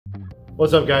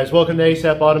What's up, guys? Welcome to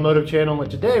ASAP Automotive Channel, and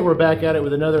today we're back at it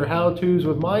with another how-tos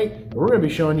with Mike, and we're going to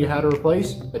be showing you how to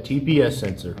replace a TPS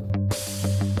sensor.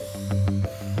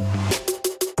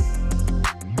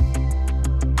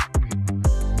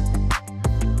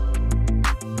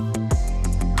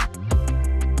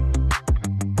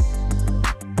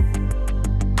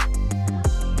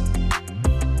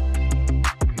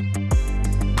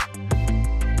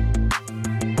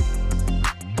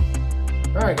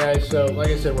 Alright guys, so like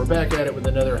I said, we're back at it with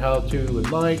another how-to with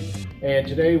Mike, and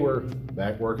today we're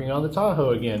back working on the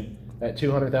Tahoe again. At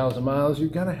 200,000 miles, you're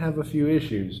going to have a few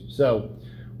issues. So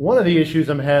one of the issues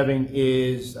I'm having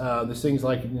is this thing's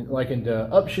liking to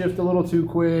upshift a little too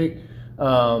quick,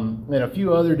 and a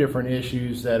few other different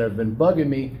issues that have been bugging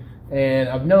me. And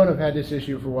I've known I've had this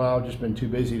issue for a while, just been too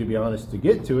busy, to be honest, to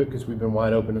get to it because we've been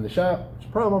wide open in the shop. It's a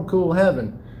problem I'm cool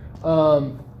having.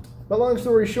 But long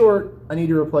story short, I need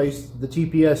to replace the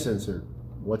TPS sensor.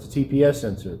 What's a TPS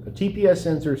sensor? A TPS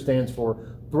sensor stands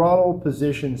for Throttle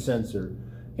Position Sensor.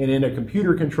 And in a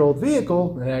computer-controlled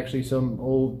vehicle, and actually some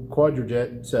old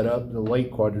Quadrajet setup, the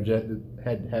late Quadrajet that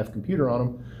had half computer on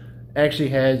them, actually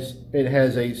has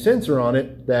a sensor on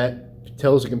it that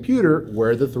tells the computer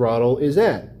where the throttle is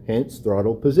at, hence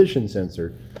Throttle Position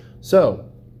Sensor.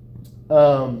 So,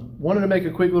 wanted to make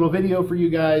a quick little video for you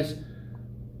guys.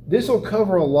 This will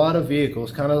cover a lot of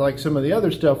vehicles, kind of like some of the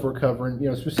other stuff we're covering. You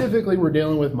know, specifically, we're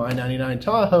dealing with my 99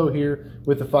 Tahoe here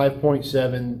with the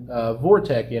 5.7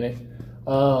 Vortec in it.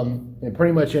 And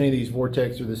pretty much any of these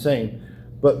Vortecs are the same.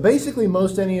 But basically,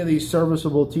 most any of these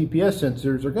serviceable TPS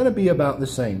sensors are going to be about the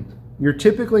same. You're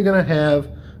typically going to have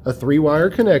a 3-wire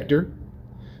connector,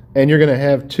 and you're going to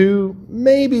have 2,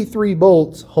 maybe 3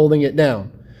 bolts holding it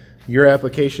down. Your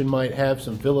application might have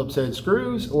some Phillips head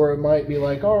screws, or it might be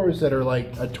like ours that are like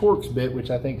a Torx bit,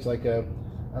 which I think is like a,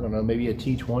 I don't know, maybe a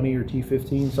T20 or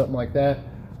T15, something like that.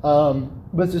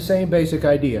 But it's the same basic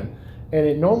idea. And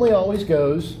it normally always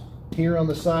goes here on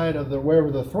the side of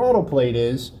wherever the throttle plate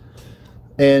is,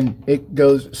 and it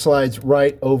slides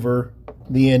right over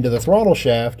the end of the throttle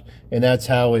shaft, and that's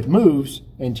how it moves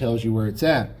and tells you where it's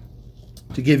at.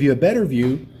 To give you a better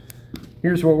view,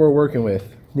 here's what we're working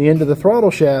with. The end of the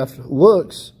throttle shaft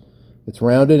it's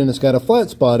rounded and it's got a flat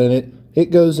spot in it.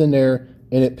 It goes in there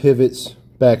and it pivots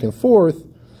back and forth.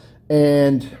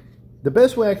 And the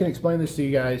best way I can explain this to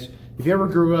you guys, if you ever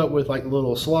grew up with like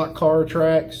little slot car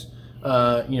tracks,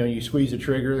 you know, you squeeze the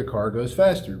trigger, the car goes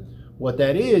faster. What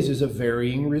that is a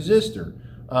varying resistor,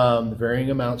 varying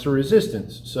amounts of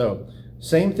resistance. So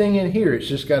same thing in here. It's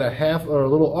just got a half or a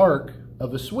little arc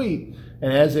of a sweep,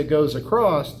 and as it goes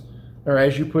across, or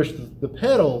as you push the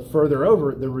pedal further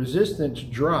over, the resistance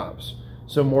drops,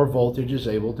 so more voltage is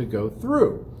able to go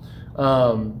through.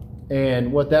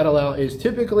 And what that allows is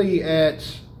typically at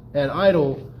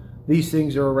idle, these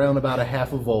things are around about a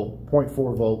half a volt,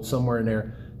 0.4 volts, somewhere in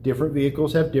there. Different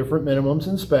vehicles have different minimums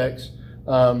and specs,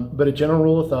 but a general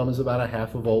rule of thumb is about a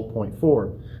half a volt,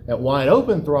 0.4. At wide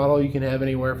open throttle, you can have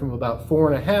anywhere from about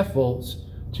 4.5 volts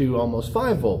to almost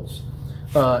 5 volts.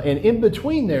 And in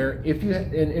between there,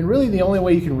 and really the only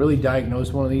way you can really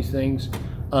diagnose one of these things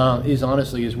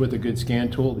is with a good scan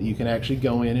tool that you can actually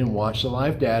go in and watch the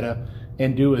live data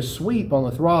and do a sweep on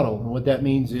the throttle. And what that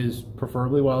means is,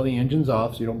 preferably while the engine's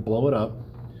off so you don't blow it up,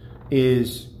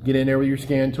 is get in there with your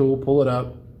scan tool, pull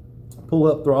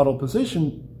up throttle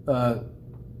position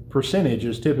percentage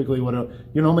is typically what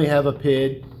you normally have a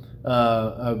PID,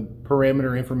 a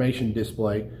parameter information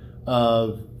display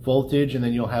of voltage, and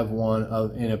then you'll have one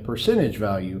in a percentage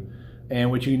value. And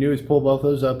what you can do is pull both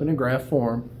those up in a graph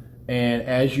form, and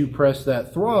as you press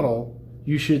that throttle,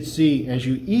 you should see, as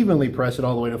you evenly press it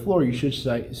all the way to the floor, you should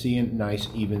see a nice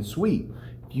even sweep.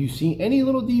 If you see any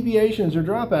little deviations or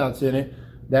dropouts in it,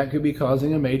 that could be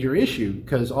causing a major issue,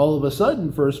 because all of a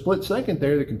sudden, for a split second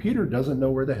there, the computer doesn't know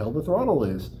where the hell the throttle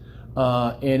is.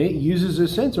 And it uses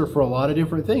this sensor for a lot of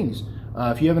different things.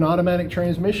 If you have an automatic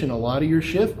transmission, a lot of your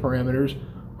shift parameters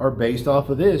are based off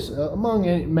of this,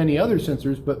 among many other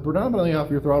sensors, but predominantly off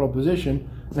your throttle position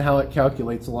and how it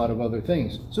calculates a lot of other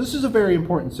things. So this is a very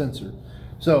important sensor.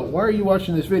 So why are you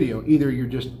watching this video? Either you're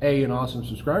just an awesome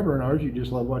subscriber in ours, you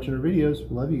just love watching our videos,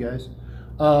 love you guys,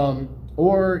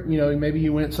 or you know, maybe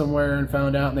you went somewhere and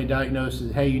found out and they diagnosed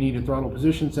that, hey, you need a throttle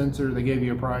position sensor, they gave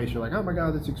you a price, you're like, oh my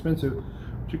god, that's expensive,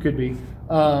 which it could be,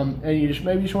 and you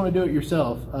maybe just want to do it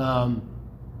yourself,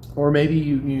 or maybe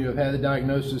you have had the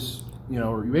diagnosis, you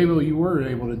know, or maybe you were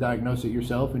able to diagnose it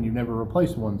yourself and you've never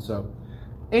replaced one. So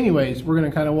anyways, we're going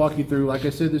to kind of walk you through. Like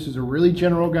I said, this is a really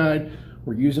general guide.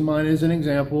 We're using mine as an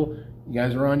example. You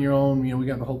guys are on your own. You know, we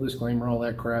got the whole disclaimer, all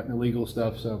that crap and illegal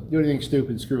stuff. So do anything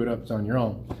stupid, screw it up, it's on your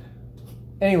own.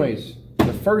 Anyways,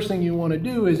 the first thing you want to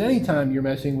do is anytime you're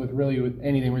messing with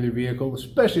anything with your vehicle,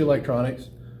 especially electronics,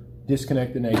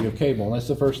 disconnect the negative cable. And that's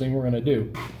the first thing we're going to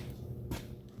do.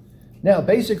 Now,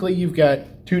 basically, you've got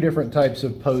two different types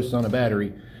of posts on a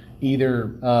battery. You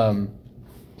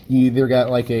either got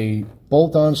like a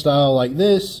bolt-on style like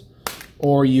this,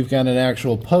 or you've got an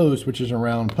actual post, which is a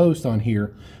round post on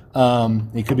here.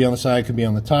 It could be on the side, could be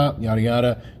on the top, yada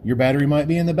yada. Your battery might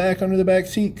be in the back under the back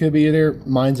seat, could be there.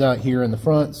 Mine's out here in the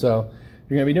front. So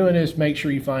if you're gonna be doing this, make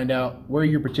sure you find out where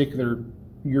your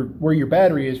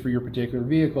battery is for your particular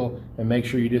vehicle, and make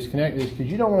sure you disconnect this,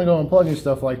 because you don't want to go unplugging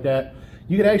stuff like that.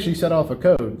 You could actually set off a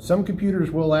code. Some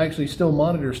computers will actually still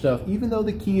monitor stuff even though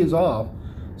the key is off.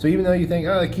 So even though you think,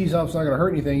 oh, the key's off, it's not going to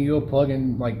hurt anything, you go plug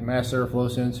in like mass airflow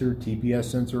sensor, TPS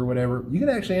sensor, or whatever, you can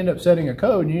actually end up setting a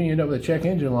code, and you end up with a check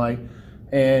engine light,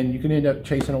 and you can end up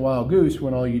chasing a wild goose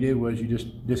when all you did was you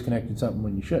just disconnected something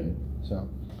when you shouldn't. So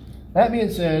that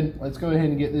being said, let's go ahead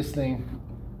and get this thing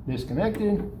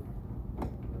disconnected.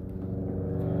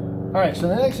 All right, so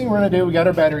the next thing we're going to do, we got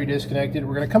our battery disconnected.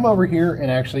 We're going to come over here and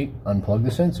actually unplug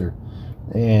the sensor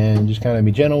and just kind of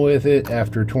be gentle with it.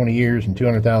 After 20 years and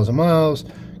 200,000 miles,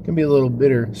 it can be a little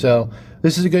bitter. So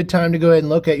this is a good time to go ahead and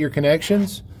look at your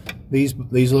connections. These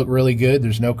look really good.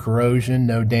 There's no corrosion,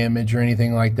 no damage or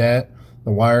anything like that.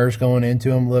 The wires going into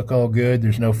them look all good.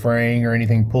 There's no fraying or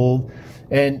anything pulled.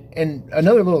 And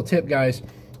another little tip, guys,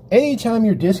 anytime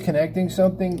you're disconnecting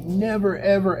something, never,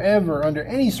 ever, ever, under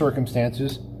any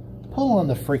circumstances, pull on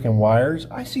the freaking wires.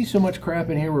 I see so much crap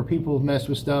in here where people have messed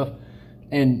with stuff,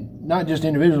 and not just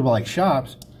individuals, but like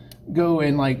shops, go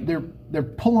and like they're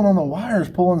pulling on the wires,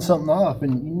 pulling something off,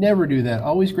 and you never do that.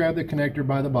 Always grab the connector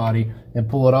by the body and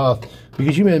pull it off,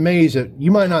 because you've been amazed that you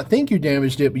might not think you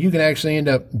damaged it, but you can actually end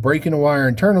up breaking a wire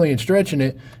internally and stretching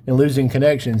it and losing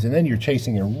connections, and then you're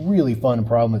chasing a really fun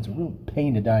problem. It's a real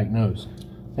pain to diagnose.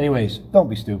 Anyways, don't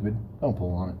be stupid. Don't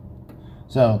pull on it.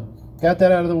 So, got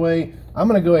that out of the way. I'm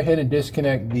going to go ahead and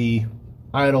disconnect the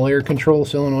idle air control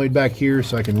solenoid back here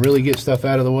so I can really get stuff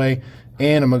out of the way.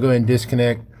 And I'm going to go ahead and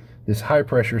disconnect this high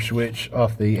pressure switch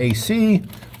off the AC.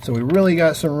 So we really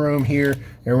got some room here.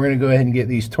 And we're going to go ahead and get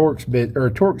these torque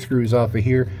screws off of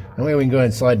here. And we can go ahead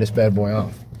and slide this bad boy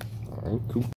off. All right,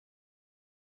 cool.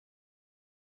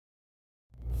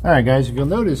 All right, guys, if you'll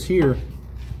notice here,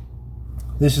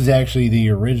 this is actually the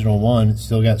original one. It's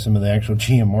still got some of the actual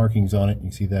GM markings on it. You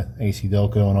can see the AC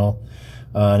Delco and all.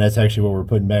 And that's actually what we're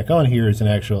putting back on here is an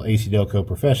actual AC Delco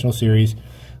Professional Series.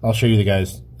 I'll show you the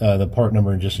guys, the part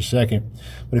number in just a second.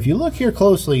 But if you look here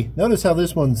closely, notice how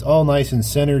this one's all nice and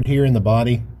centered here in the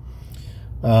body.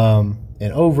 And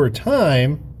over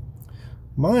time,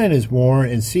 mine is worn,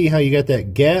 and see how you got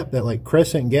that gap, that like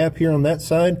crescent gap here on that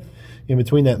side, in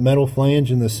between that metal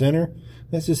flange in the center.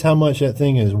 That's just how much that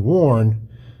thing is worn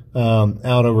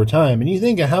out over time. And you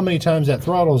think of how many times that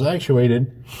throttle is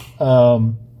actuated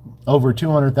over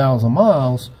 200,000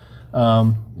 miles,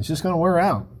 it's just going to wear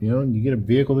out. You know, and you get a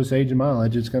vehicle this age of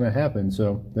mileage, it's going to happen.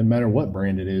 So doesn't matter what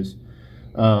brand it is.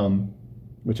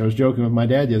 Which I was joking with my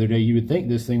dad the other day. You would think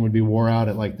this thing would be wore out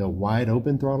at like the wide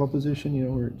open throttle position, you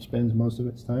know, where it spends most of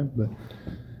its time. But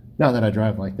not that I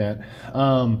drive like that.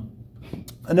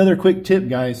 Another quick tip,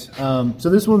 guys. So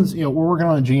this one's, you know, we're working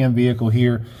on a GM vehicle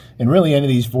here, and really any of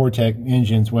these Vortec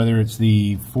engines, whether it's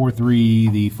the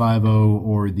 4.3, the 5.0,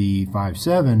 or the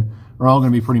 5.7, are all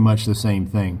going to be pretty much the same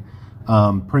thing.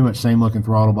 Pretty much same looking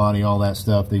throttle body, all that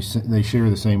stuff. They share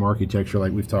the same architecture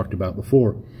like we've talked about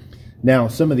before. Now,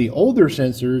 some of the older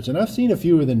sensors, and I've seen a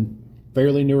few of the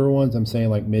fairly newer ones, I'm saying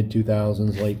like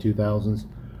mid-2000s, late 2000s,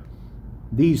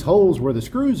 these holes where the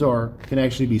screws are can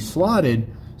actually be slotted,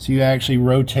 so you actually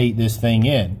rotate this thing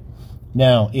in.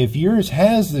 Now, if yours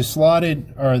has the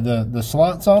slotted, or the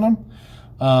slots on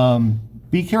them,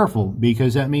 be careful,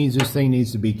 because that means this thing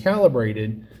needs to be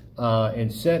calibrated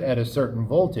and set at a certain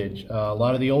voltage. A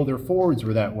lot of the older Fords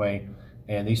were that way,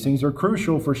 and these things are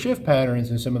crucial for shift patterns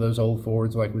in some of those old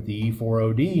Fords, like with the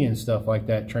E4OD and stuff like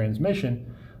that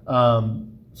transmission.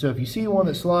 So if you see one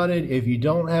that's slotted, if you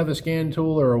don't have a scan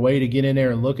tool or a way to get in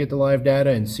there and look at the live data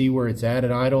and see where it's at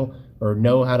idle, or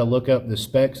know how to look up the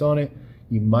specs on it,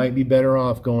 you might be better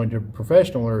off going to a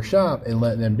professional or a shop and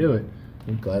letting them do it.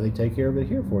 We'd gladly take care of it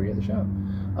here for you at the shop,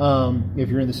 if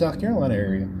you're in the South Carolina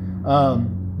area.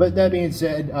 But that being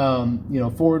said, you know,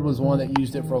 Ford was one that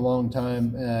used it for a long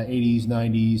time, 80s,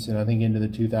 90s, and I think into the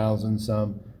 2000s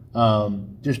some.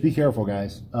 Just be careful,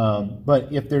 guys.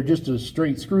 But if they're just a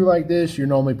straight screw like this, you're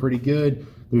normally pretty good.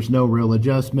 There's no real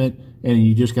adjustment, and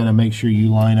you just got to make sure you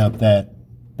line up that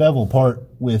bevel part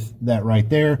with that right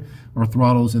there, or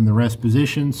throttles in the rest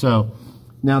position. So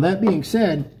now that being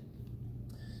said,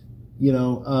 you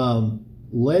know,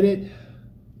 let it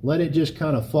let it just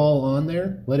kind of fall on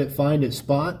there, let it find its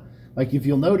spot. Like if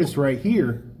you'll notice right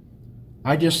here,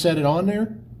 I just set it on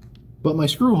there, but my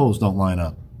screw holes don't line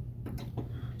up.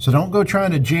 So don't go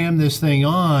trying to jam this thing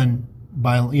on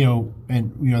by,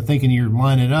 thinking you're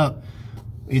lining it up.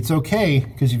 It's okay,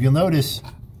 because if you'll notice,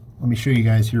 let me show you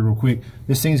guys here real quick.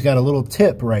 This thing's got a little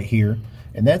tip right here,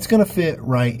 and that's gonna fit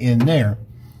right in there.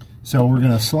 So we're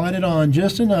gonna slide it on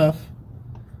just enough.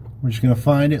 We're just gonna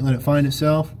find it, let it find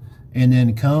itself, and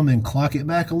then come and clock it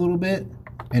back a little bit,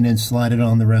 and then slide it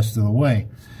on the rest of the way.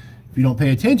 If you don't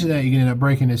pay attention to that, you can end up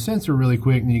breaking this sensor really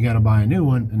quick, and then you gotta buy a new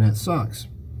one, and that sucks.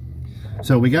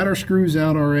 So we got our screws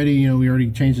out already. We already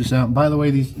changed this out. And by the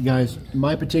way, these guys,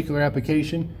 my particular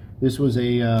application, this was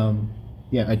a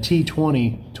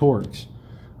T20 Torx.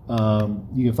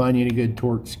 You can find any good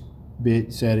Torx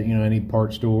bits at any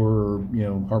part store or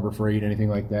Harbor Freight, anything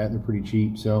like that. They're pretty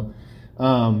cheap. So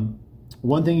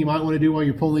one thing you might want to do while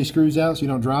you're pulling these screws out so you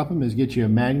don't drop them is get you a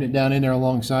magnet down in there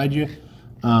alongside you.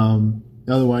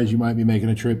 Otherwise, you might be making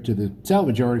a trip to the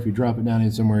salvage yard if you drop it down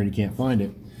in somewhere and you can't find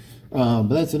it. But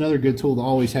that's another good tool to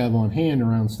always have on hand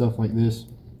around stuff like this.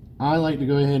 I like to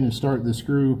go ahead and start the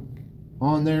screw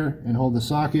on there and hold the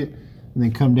socket, and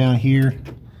then come down here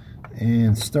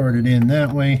and start it in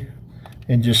that way,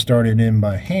 and just start it in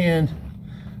by hand.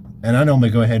 And I normally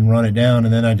go ahead and run it down,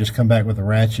 and then I just come back with a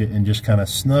ratchet and just kind of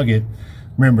snug it.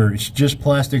 Remember, it's just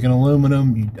plastic and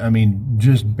aluminum. I mean,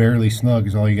 just barely snug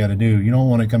is all you got to do. You don't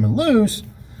want it coming loose,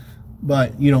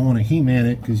 but you don't want to He-Man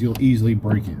it because you'll easily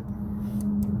break it.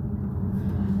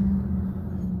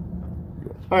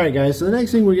 Alright guys, so the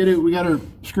next thing we got our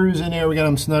screws in there, we got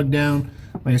them snugged down.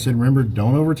 Like I said, remember,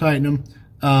 don't over tighten them.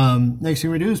 Next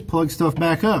thing we do is plug stuff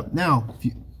back up. Now,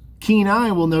 keen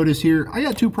eye will notice here, I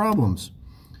got two problems.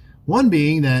 One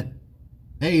being that,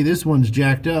 hey, this one's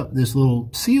jacked up. This little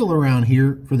seal around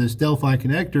here for this Delphi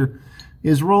connector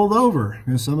is rolled over.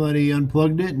 And somebody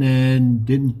unplugged it and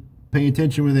didn't pay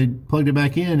attention when they plugged it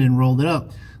back in and rolled it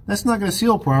up. That's not going to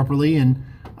seal properly, and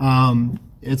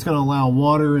it's going to allow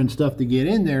water and stuff to get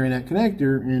in there in that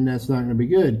connector, and that's not going to be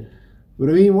good. But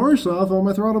I'm even worse off on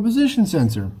my throttle position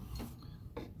sensor.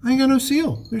 I ain't got no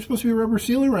seal. There's supposed to be a rubber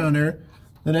seal around there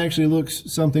that actually looks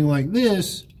something like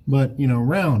this, but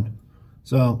round.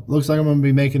 So looks like I'm going to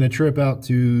be making a trip out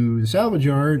to the salvage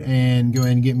yard and go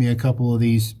ahead and get me a couple of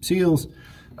these seals.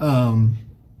 And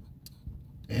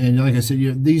like I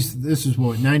said, this is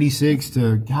what, 96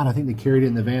 to, God, I think they carried it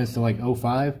in the vans to like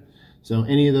 05. So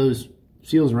any of those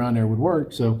seals around there would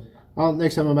work. So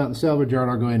next time I'm out in the salvage yard,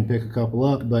 I'll go ahead and pick a couple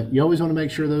up. But you always want to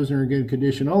make sure those are in good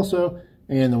condition also,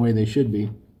 and the way they should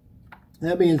be.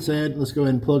 That being said, let's go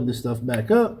ahead and plug this stuff back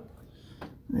up.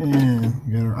 And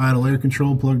we got our idle air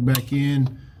control plugged back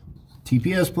in,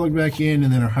 TPS plugged back in,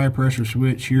 and then our high pressure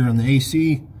switch here on the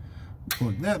AC,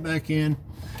 plug that back in.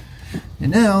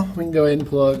 And now we can go ahead and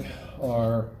plug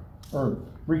or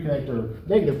reconnect our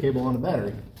negative cable on the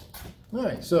battery. All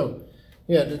right, so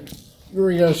yeah,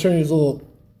 we're gonna show you this little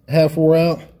half wore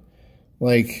out.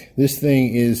 Like, this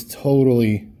thing is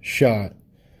totally shot.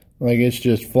 Like, it's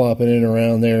just flopping in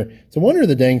around there. It's a wonder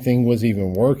the dang thing was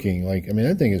even working. Like, I mean,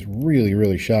 that thing is really,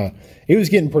 really shot. It was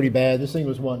getting pretty bad. This thing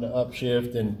was wanting to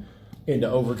upshift and into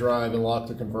overdrive and lock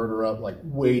the converter up like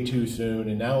way too soon.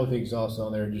 And now with the exhaust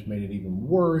on there, it just made it even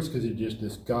worse because it just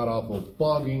this god-awful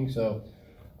bogging. So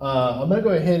I'm going to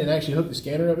go ahead and actually hook the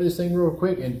scanner up to this thing real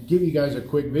quick and give you guys a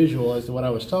quick visual as to what I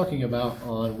was talking about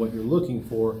on what you're looking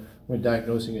for when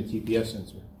diagnosing a TPS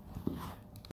sensor.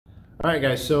 Alright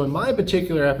guys, so in my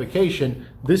particular application,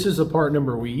 this is the part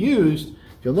number we used.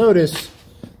 You'll notice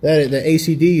that the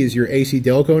ACD is your AC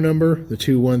Delco number, the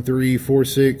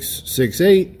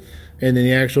 2134668, and then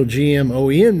the actual GM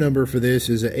OEM number for this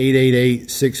is a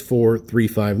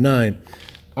 888-64359.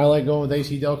 I like going with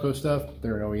AC Delco stuff.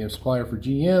 They're an OEM supplier for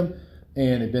GM,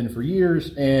 and have been for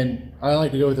years, and I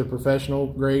like to go with the professional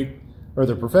grade, or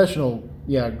the professional,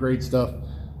 grade stuff.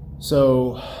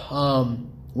 So,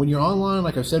 when you're online,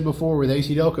 like I said before, with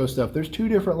AC Delco stuff, there's two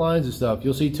different lines of stuff.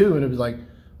 You'll see two, and it was like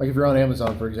if you're on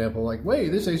Amazon, for example, like, wait,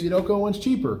 this AC Delco one's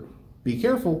cheaper. Be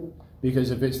careful, because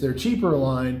if it's their cheaper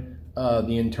line,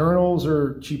 the internals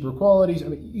are cheaper qualities. I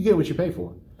mean, you get what you pay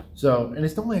for. So, and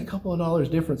it's only a couple of dollars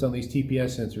difference on these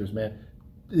TPS sensors, man.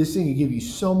 This thing can give you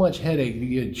so much headache if you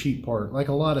get a cheap part, like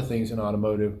a lot of things in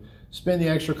automotive. Spend the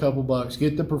extra couple bucks,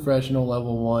 get the professional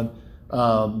level one.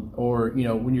 Or,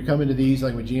 when you're coming to these,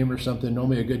 like with GM or something,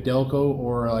 normally a good Delco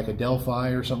or like a Delphi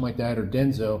or something like that, or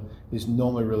Denso is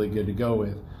normally really good to go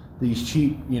with. These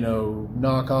cheap,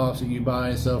 knockoffs that you buy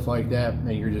and stuff like that,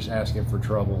 and you're just asking for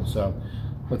trouble. So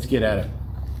let's get at it.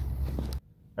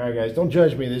 All right, guys, don't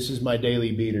judge me. This is my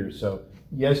daily beater. So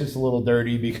yes, it's a little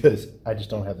dirty because I just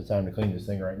don't have the time to clean this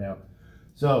thing right now.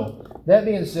 So that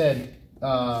being said,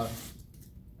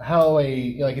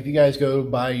 if you guys go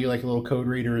buy you like a little code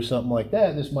reader or something like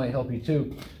that, this might help you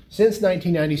too. Since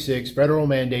 1996, federal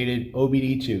mandated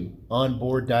OBD2,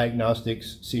 Onboard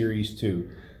Diagnostics Series 2.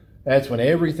 That's when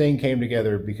everything came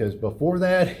together, because before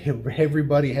that,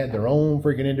 everybody had their own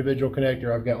freaking individual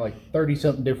connector. I've got like 30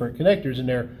 something different connectors in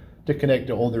there to connect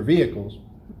to older vehicles.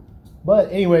 But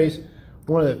anyways,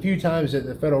 one of the few times that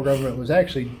the federal government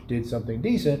did something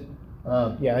decent,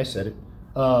 yeah, I said it.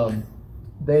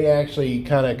 They actually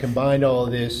kind of combined all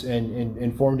of this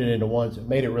and formed it into one. So it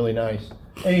made it really nice.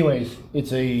 Anyways,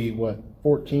 it's a,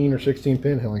 14 or 16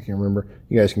 pin? Hell, I can't remember.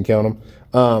 You guys can count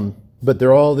them. But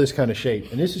they're all this kind of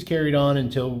shape. And this is carried on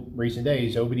until recent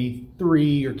days.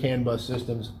 OBD3 or CAN bus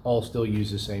systems all still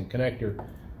use the same connector.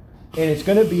 And it's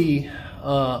going to be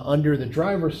under the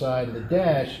driver's side of the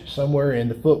dash, somewhere in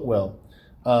the footwell,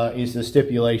 is the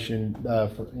stipulation they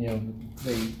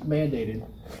mandated.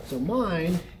 So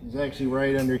mine is actually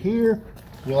right under here.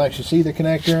 You'll actually see the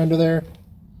connector under there.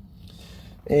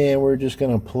 And we're just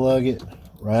going to plug it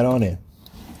right on in.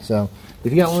 So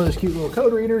if you got one of those cute little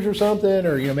code readers or something,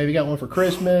 or maybe got one for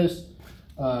Christmas,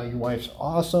 your wife's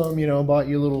awesome, bought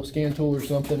you a little scan tool or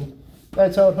something,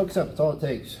 that's how it hooks up. That's all it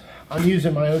takes. I'm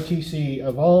using my OTC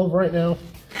Evolve right now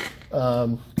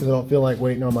because I don't feel like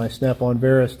waiting on my Snap-on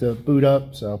Veris to boot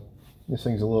up. So this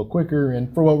thing's a little quicker,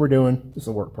 and for what we're doing, this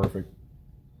will work perfect.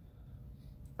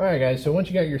 All right, guys, so once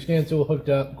you got your scan tool hooked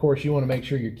up, of course, you want to make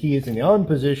sure your key is in the on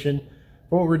position.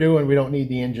 For what we're doing, we don't need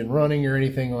the engine running or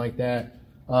anything like that.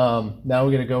 Now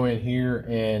we're going to go in here,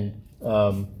 and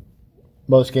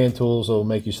most scan tools will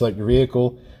make you select your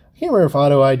vehicle. I can't remember if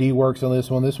Auto ID works on this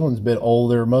one. This one's a bit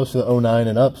older. Most of the 09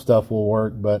 and up stuff will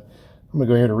work, but I'm going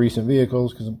to go here to recent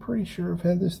vehicles because I'm pretty sure I've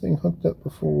had this thing hooked up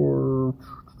before.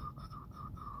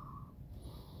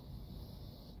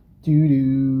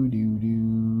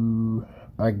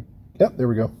 Yep, there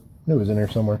we go. It was in there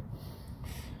somewhere.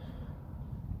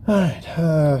 Alright,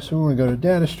 so we want to go to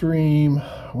data stream.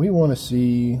 We want to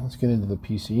see, let's get into the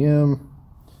PCM.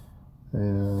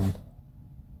 And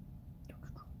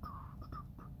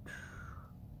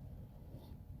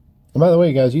by the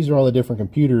way, guys, these are all the different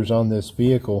computers on this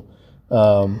vehicle.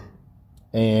 And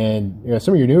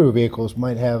some of your newer vehicles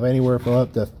might have anywhere from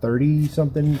up to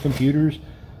 30-something computers.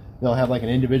 They'll have like an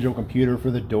individual computer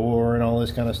for the door and all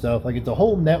this kind of stuff. Like it's a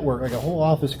whole network, like a whole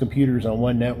office of computers on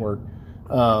one network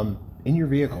in your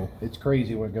vehicle. It's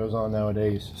crazy what goes on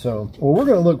nowadays. So what we're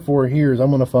going to look for here is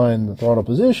I'm going to find the throttle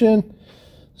position.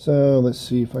 So let's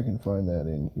see if I can find that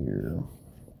in here.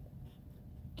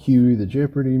 Cue the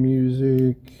Jeopardy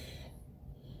music.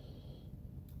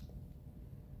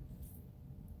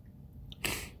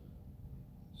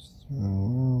 So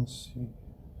let's see.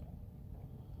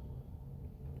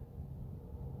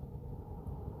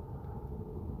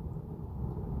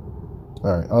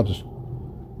 All right, I'll just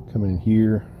come in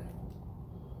here.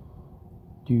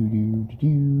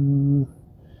 You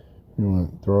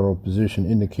want throttle position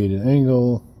indicated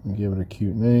angle and give it a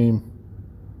cute name.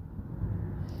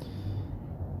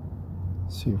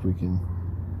 Let's see if we can.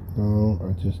 No,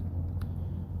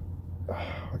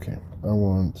 okay. I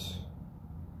want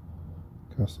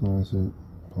customize it.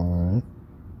 Apply.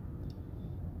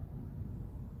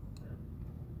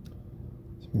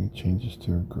 So we can change this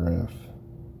to a graph.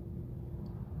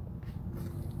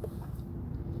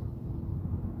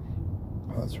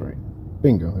 That's right.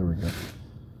 Bingo. There we go.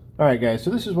 All right, guys. So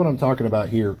this is what I'm talking about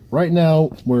here. Right now,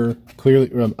 we're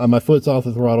clearly, my foot's off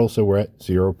the throttle, so we're at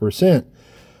 0%.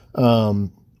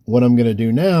 What I'm going to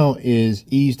do now is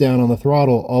ease down on the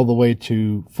throttle all the way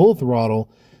to full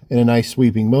throttle in a nice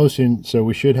sweeping motion. So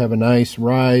we should have a nice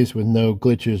rise with no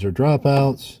glitches or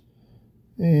dropouts.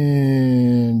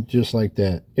 And just like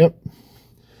that. Yep.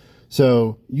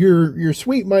 So your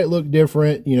sweep might look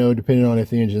different, depending on if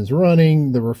the engine's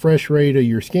running, the refresh rate of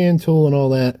your scan tool and all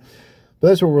that. But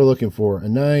that's what we're looking for. A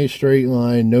nice straight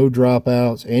line, no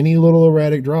dropouts, any little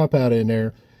erratic dropout in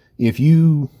there. If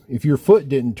your foot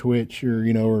didn't twitch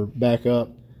or back up,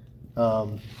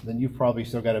 then you've probably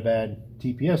still got a bad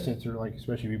TPS sensor, like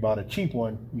especially if you bought a cheap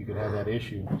one, you could have that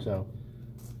issue. So,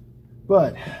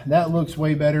 but that looks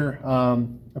way better.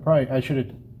 I should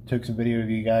have took some video of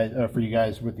you guys for you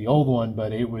guys with the old one,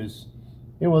 but it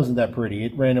wasn't that pretty.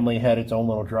 It randomly had its own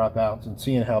little dropouts, and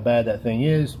seeing how bad that thing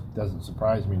is doesn't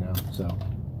surprise me now. So,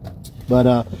 but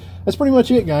that's pretty much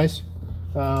it, guys.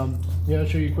 I'll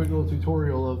show you a quick little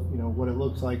tutorial of what it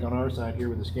looks like on our side here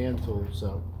with the scan tool.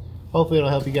 So hopefully it'll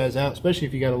help you guys out, especially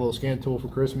if you got a little scan tool for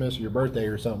Christmas or your birthday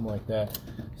or something like that.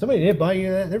 Somebody did buy you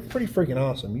that. They're pretty freaking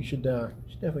awesome. You should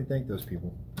definitely thank those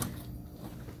people.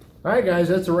 All right, guys,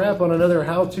 that's a wrap on another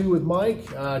how-to with Mike.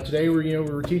 Today we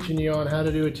were teaching you on how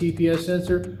to do a TPS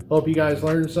sensor. Hope you guys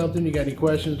learned something. You got any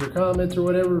questions or comments or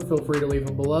whatever, feel free to leave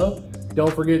them below.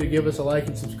 Don't forget to give us a like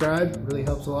and subscribe. It really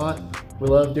helps a lot. We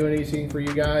love doing anything for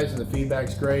you guys, and the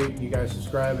feedback's great. You guys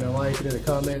subscribing and liking in the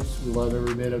comments. We love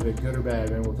every bit of it, good or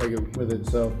bad, man. We'll take it with it.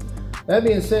 So that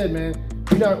being said, man,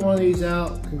 if you knocked one of these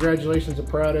out, congratulations. I'm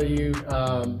proud of you.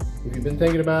 If you've been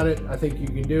thinking about it, I think you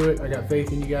can do it. I got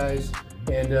faith in you guys.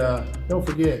 And don't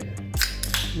forget,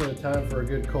 time for a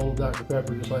good cold Dr.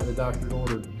 Pepper, just like the doctor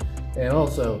ordered. And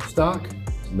also, stock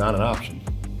is not an option.